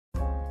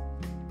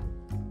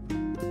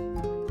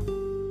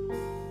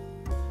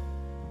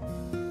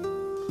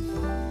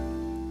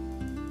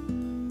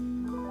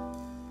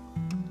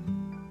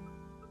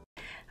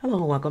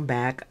Hello, welcome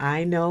back.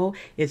 I know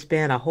it's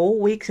been a whole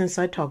week since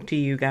I talked to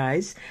you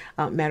guys.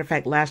 Matter of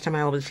fact, last time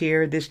I was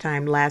here, this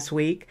time last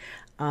week,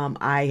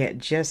 I had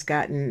just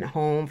gotten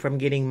home from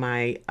getting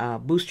my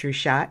booster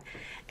shot.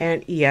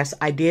 And yes,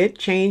 I did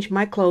change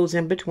my clothes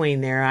in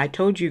between there. I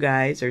told you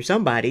guys, or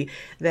somebody,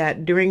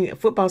 that during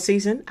football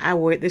season,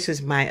 this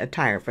is my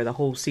attire for the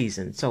whole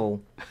season.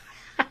 So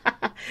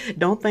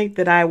don't think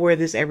that I wear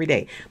this every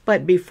day.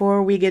 But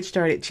before we get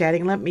started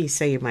chatting, let me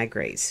say my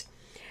grace.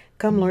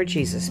 Come, Lord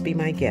Jesus, be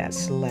my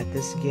guest. Let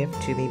this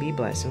gift to me be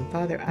blessed. And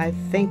Father, I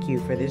thank you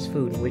for this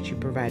food in which you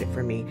provided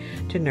for me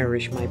to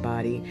nourish my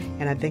body.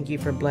 And I thank you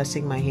for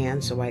blessing my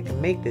hands so I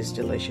can make this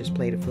delicious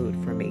plate of food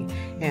for me.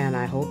 And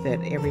I hope that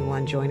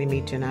everyone joining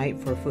me tonight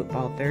for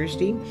Football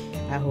Thursday,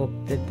 I hope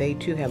that they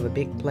too have a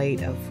big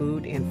plate of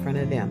food in front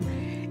of them.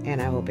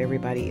 And I hope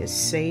everybody is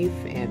safe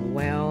and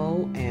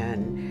well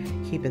and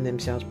keeping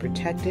themselves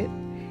protected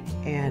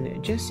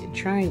and just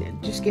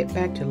get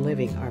back to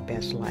living our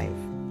best life.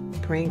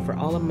 Praying for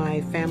all of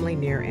my family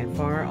near and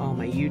far, all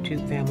my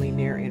YouTube family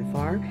near and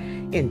far.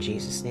 In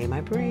Jesus' name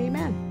I pray,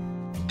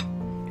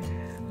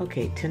 amen.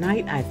 Okay,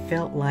 tonight I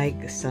felt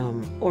like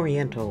some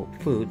Oriental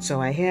food.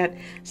 So I had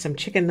some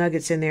chicken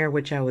nuggets in there,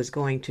 which I was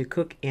going to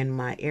cook in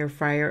my air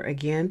fryer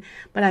again.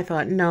 But I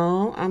thought,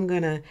 no, I'm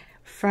going to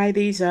fry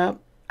these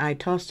up. I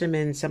tossed them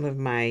in some of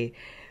my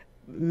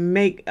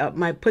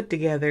my put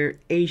together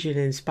Asian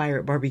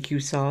inspired barbecue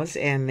sauce,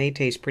 and they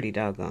taste pretty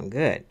doggone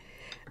good.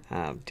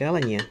 I'm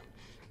telling you.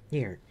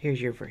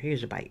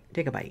 Here's a bite.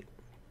 Take a bite.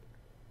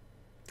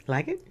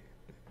 Like it?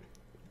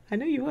 I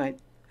knew you would.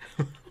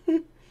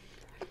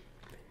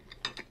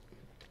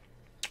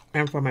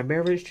 And for my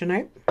beverage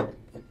tonight,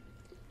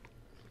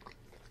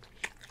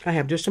 I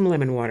have just some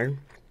lemon water.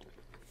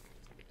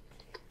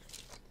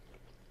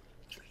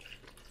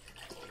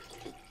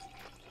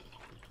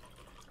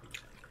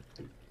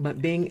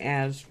 But being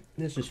as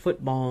this is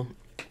football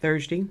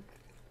Thursday,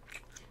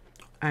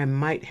 I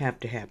might have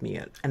to have me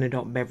an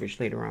adult beverage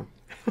later on.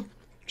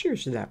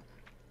 Cheers to that.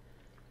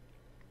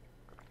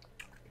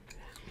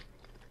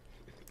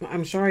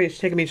 I'm sorry it's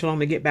taken me so long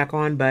to get back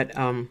on, but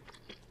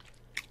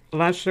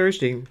last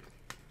Thursday,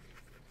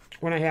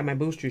 when I had my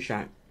booster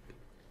shot,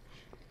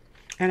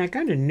 and I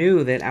kind of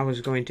knew that I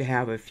was going to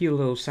have a few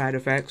little side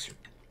effects,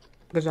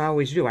 because I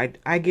always do.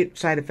 I get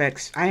side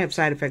effects. I have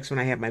side effects when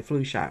I have my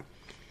flu shot.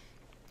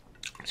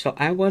 So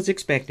I was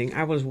expecting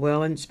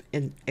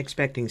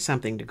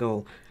something to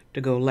go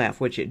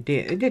left, which it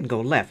did. It didn't go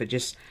left.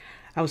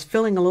 I was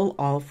feeling a little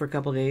off for a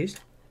couple of days.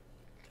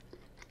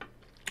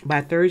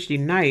 By Thursday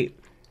night,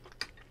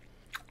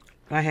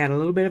 I had a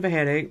little bit of a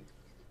headache,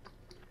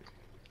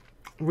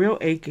 real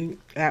aching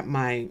at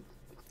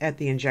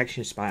the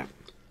injection spot.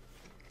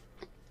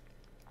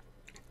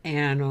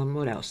 And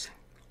what else?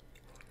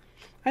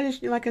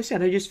 Like I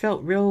said, I just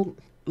felt real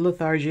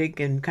lethargic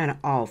and kind of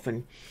off.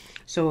 And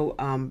so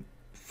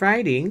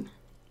Friday,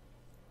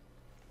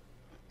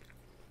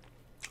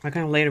 I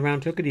kind of laid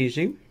around, took it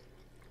easy.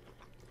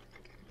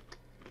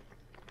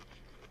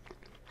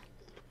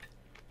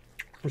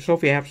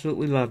 Sophie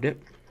absolutely loved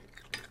it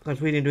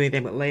because we didn't do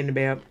anything but lay in the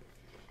bed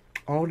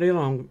all day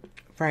long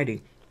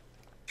Friday.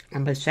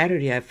 And by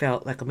Saturday, I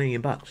felt like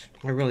 $1,000,000.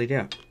 I really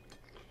did.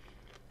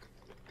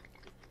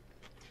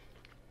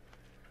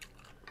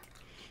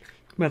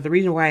 But the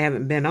reason why I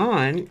haven't been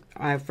on,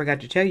 I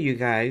forgot to tell you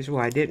guys.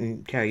 Well, I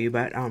didn't tell you,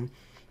 but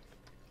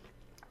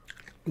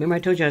remember I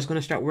told you I was going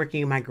to start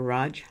working in my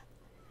garage?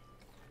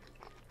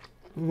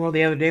 Well,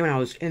 the other day when I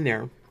was in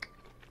there,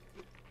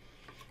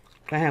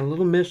 I had a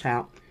little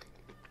mishap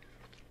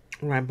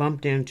where I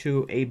bumped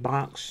into a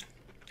box,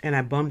 and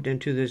I bumped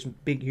into this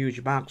big,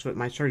 huge box with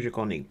my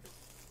surgical knee.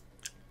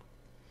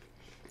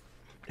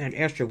 And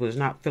Esther was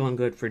not feeling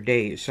good for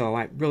days, so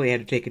I really had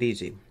to take it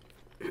easy.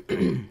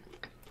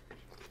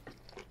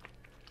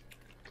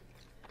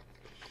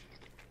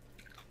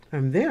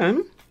 And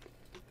then,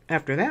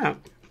 after that,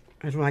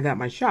 is when I got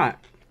my shot.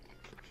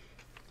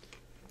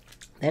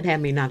 That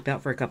had me knocked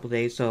out for a couple of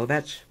days, so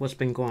that's what's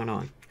been going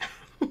on.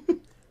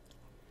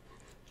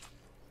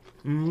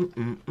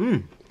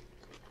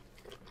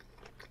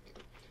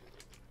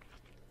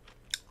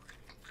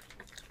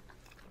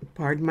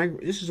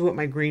 This is what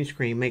my green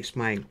screen makes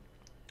my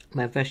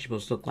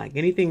vegetables look like.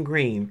 Anything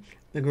green,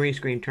 the green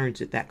screen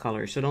turns it that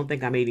color. So don't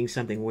think I'm eating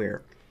something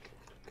weird.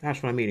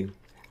 That's what I'm eating.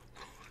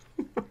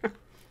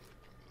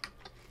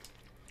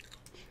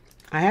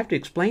 I have to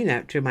explain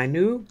that to my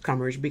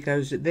newcomers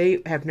because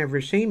they have never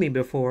seen me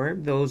before,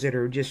 those that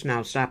are just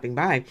now stopping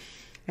by.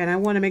 And I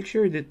want to make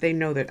sure that they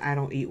know that I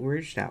don't eat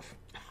weird stuff.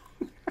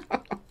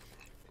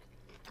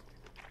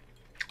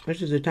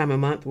 This is the time of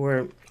month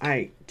where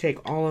I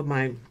take all of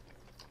my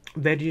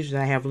veggies that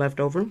I have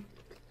left over.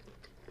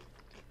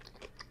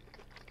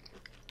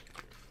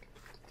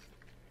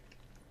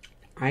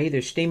 I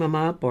either steam them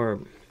up or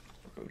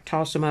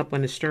toss them up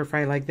on a stir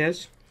fry like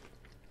this.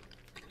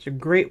 It's a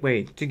great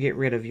way to get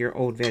rid of your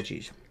old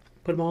veggies.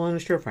 Put them all in a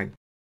stir fry.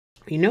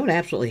 You know what I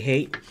absolutely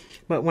hate?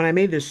 But when I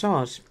made this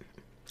sauce,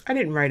 I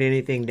didn't write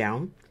anything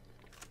down.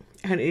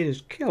 And it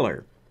is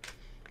killer.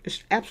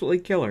 It's absolutely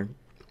killer.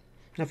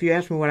 Now, if you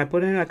ask me what I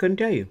put in it, I couldn't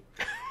tell you.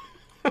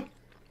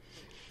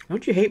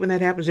 Don't you hate when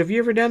that happens? Have you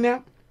ever done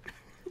that?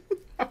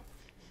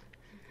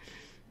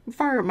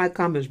 Fire up my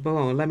comments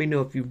below and let me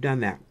know if you've done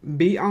that.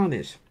 Be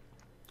honest.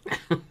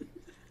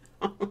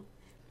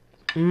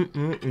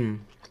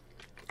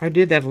 I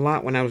did that a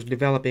lot when I was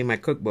developing my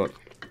cookbook.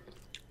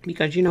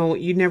 Because, you know,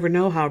 you never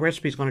know how a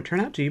recipe is going to turn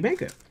out till you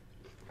make it.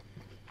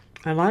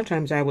 And a lot of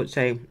times I would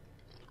say,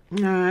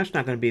 no, that's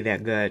not going to be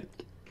that good.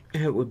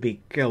 It would be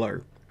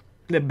killer.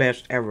 The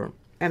best ever.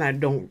 And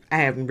I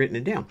haven't written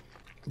it down.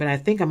 But I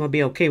think I'm going to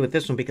be okay with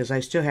this one because I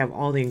still have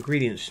all the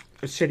ingredients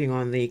sitting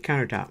on the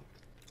countertop.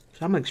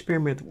 So I'm going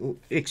to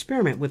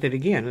experiment with it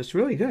again. It's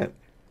really good.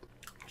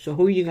 So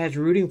who are you guys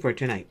rooting for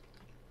tonight?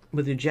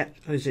 With the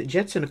is it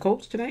Jets and the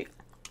Colts tonight?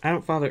 I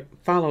don't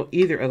follow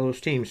either of those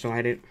teams, so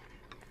I didn't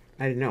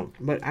know.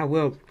 But I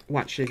will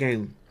watch the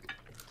game.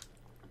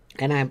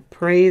 And I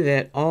pray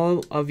that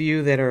all of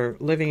you that are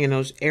living in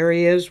those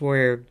areas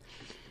where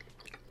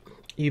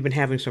you've been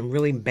having some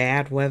really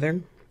bad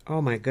weather,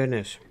 oh my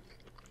goodness,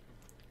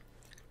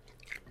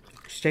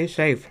 stay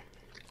safe.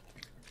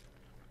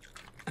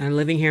 And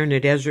living here in the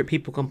desert,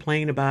 people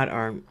complain about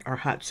our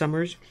hot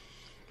summers.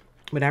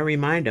 But I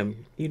remind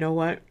them, you know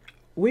what?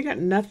 We got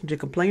nothing to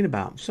complain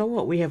about. So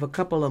what? We have a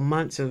couple of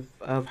months of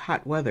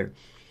hot weather.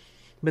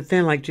 But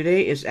then, like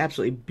today, is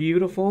absolutely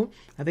beautiful.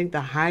 I think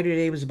the high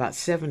today was about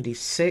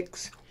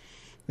 76.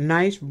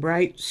 Nice,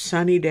 bright,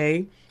 sunny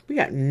day. We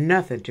got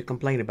nothing to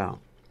complain about.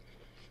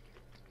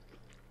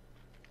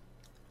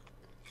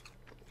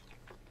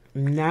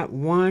 Not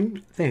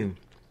one thing.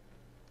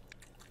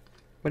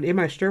 But in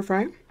my stir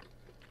fry,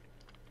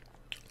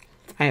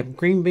 I have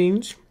green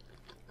beans,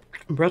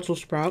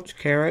 Brussels sprouts,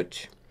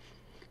 carrots,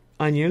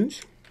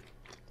 onions,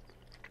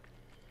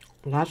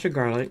 lots of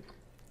garlic,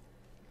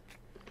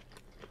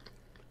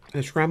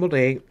 a scrambled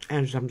egg,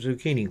 and some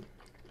zucchini,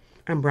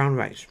 and brown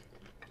rice.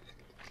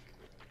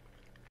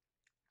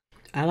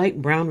 I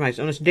like brown rice,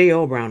 and it's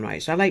day-old brown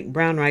rice. I like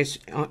brown rice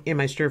in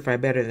my stir-fry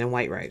better than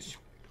white rice.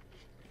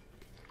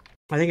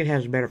 I think it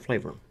has a better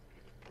flavor.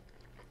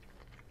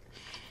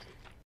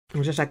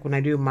 It's just like when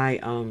I do my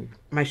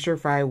my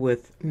stir-fry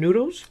with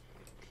noodles.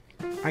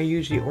 I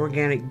use the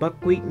organic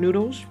buckwheat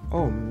noodles.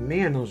 Oh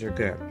man, those are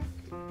good.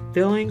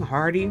 Filling,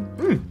 hearty,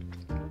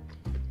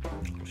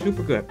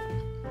 super good.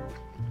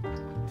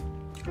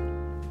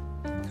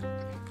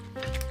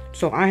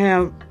 So I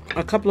have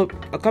a couple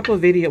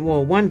of video,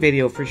 well, one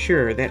video for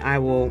sure that I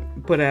will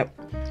put up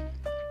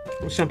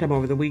sometime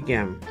over the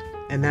weekend,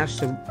 and that's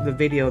the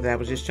video that I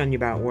was just telling you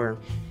about where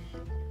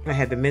I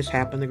had the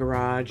mishap in the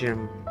garage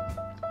and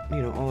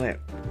you know all that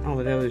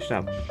other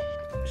stuff.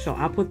 So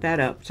I'll put that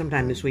up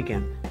sometime this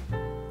weekend,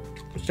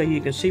 so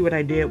you can see what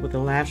I did with the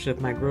last of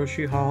my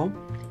grocery haul.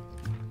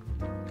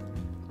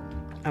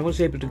 I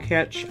was able to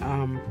catch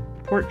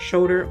pork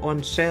shoulder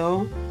on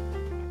sale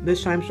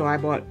this time, so I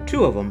bought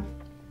 2 of them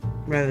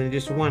rather than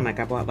just one like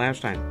I bought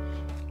last time.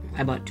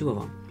 I bought 2 of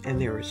them, and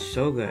they were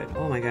so good.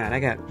 Oh my god, I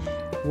got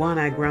one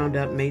I ground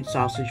up, made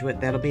sausage with.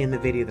 That'll be in the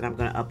video that I'm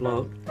going to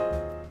upload.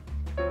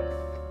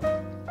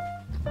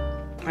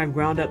 I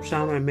ground up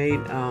some and made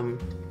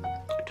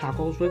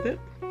tacos with it.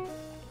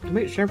 I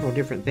made several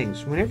different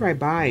things. Whenever I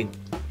buy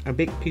a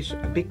big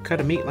cut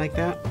of meat like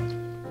that,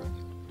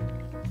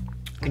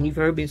 and you've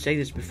heard me say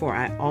this before,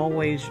 I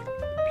always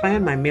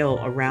plan my meal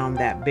around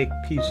that big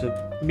piece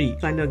of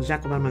meat. So I know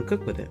exactly what I'm going to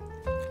cook with it.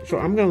 So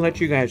I'm going to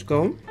let you guys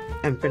go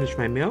and finish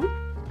my meal.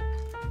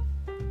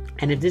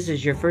 And if this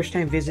is your first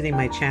time visiting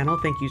my channel,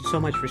 thank you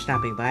so much for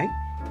stopping by.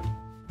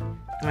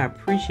 I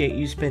appreciate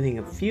you spending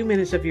a few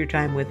minutes of your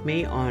time with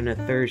me on a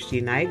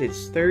Thursday night.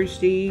 It's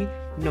Thursday,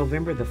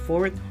 November the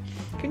 4th.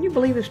 Can you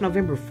believe it's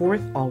November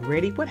 4th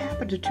already? What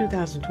happened to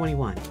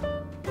 2021?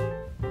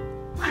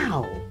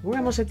 Wow, we're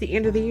almost at the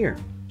end of the year.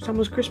 It's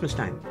almost Christmas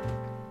time.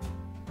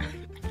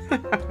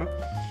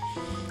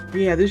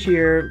 Yeah, this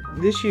year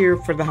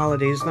for the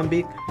holidays is going to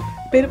be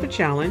a bit of a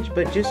challenge,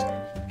 but just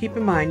keep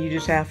in mind you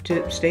just have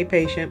to stay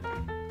patient.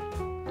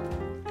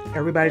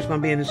 Everybody's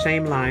going to be in the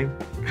same line.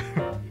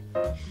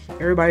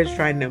 Everybody's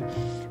trying to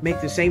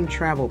make the same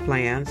travel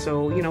plan,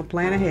 so you know,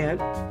 plan ahead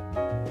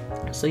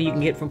so you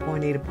can get from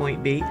point A to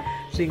point B,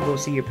 so you can go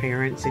see your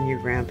parents and your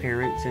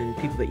grandparents and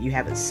people that you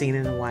haven't seen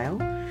in a while.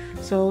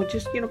 So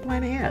just, you know,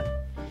 plan ahead.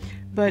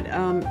 But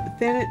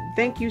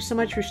thank you so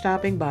much for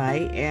stopping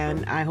by,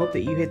 and I hope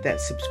that you hit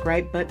that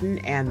subscribe button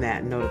and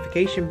that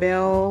notification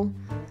bell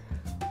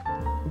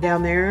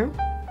down there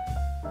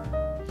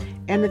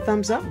and the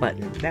thumbs up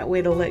button. That way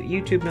it'll let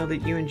YouTube know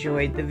that you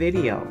enjoyed the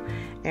video.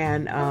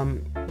 And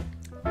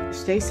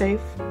stay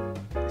safe,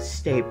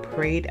 stay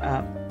prayed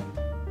up,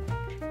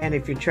 and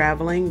if you're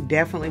traveling,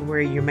 definitely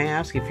wear your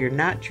mask. If you're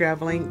not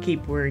traveling,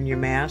 keep wearing your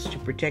mask to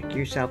protect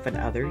yourself and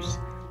others.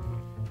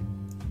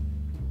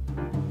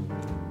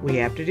 We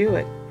have to do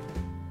it,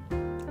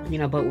 you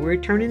know, but we're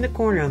turning the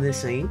corner on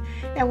this thing,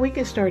 and we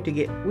can start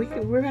to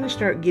we're going to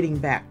start getting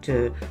back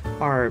to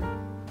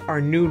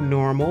our new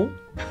normal.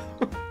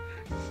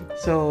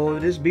 So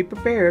just be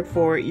prepared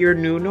for your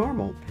new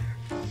normal.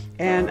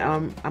 And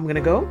I'm going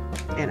to go,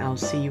 and I'll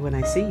see you when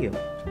I see you.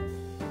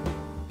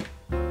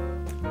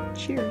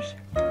 Cheers.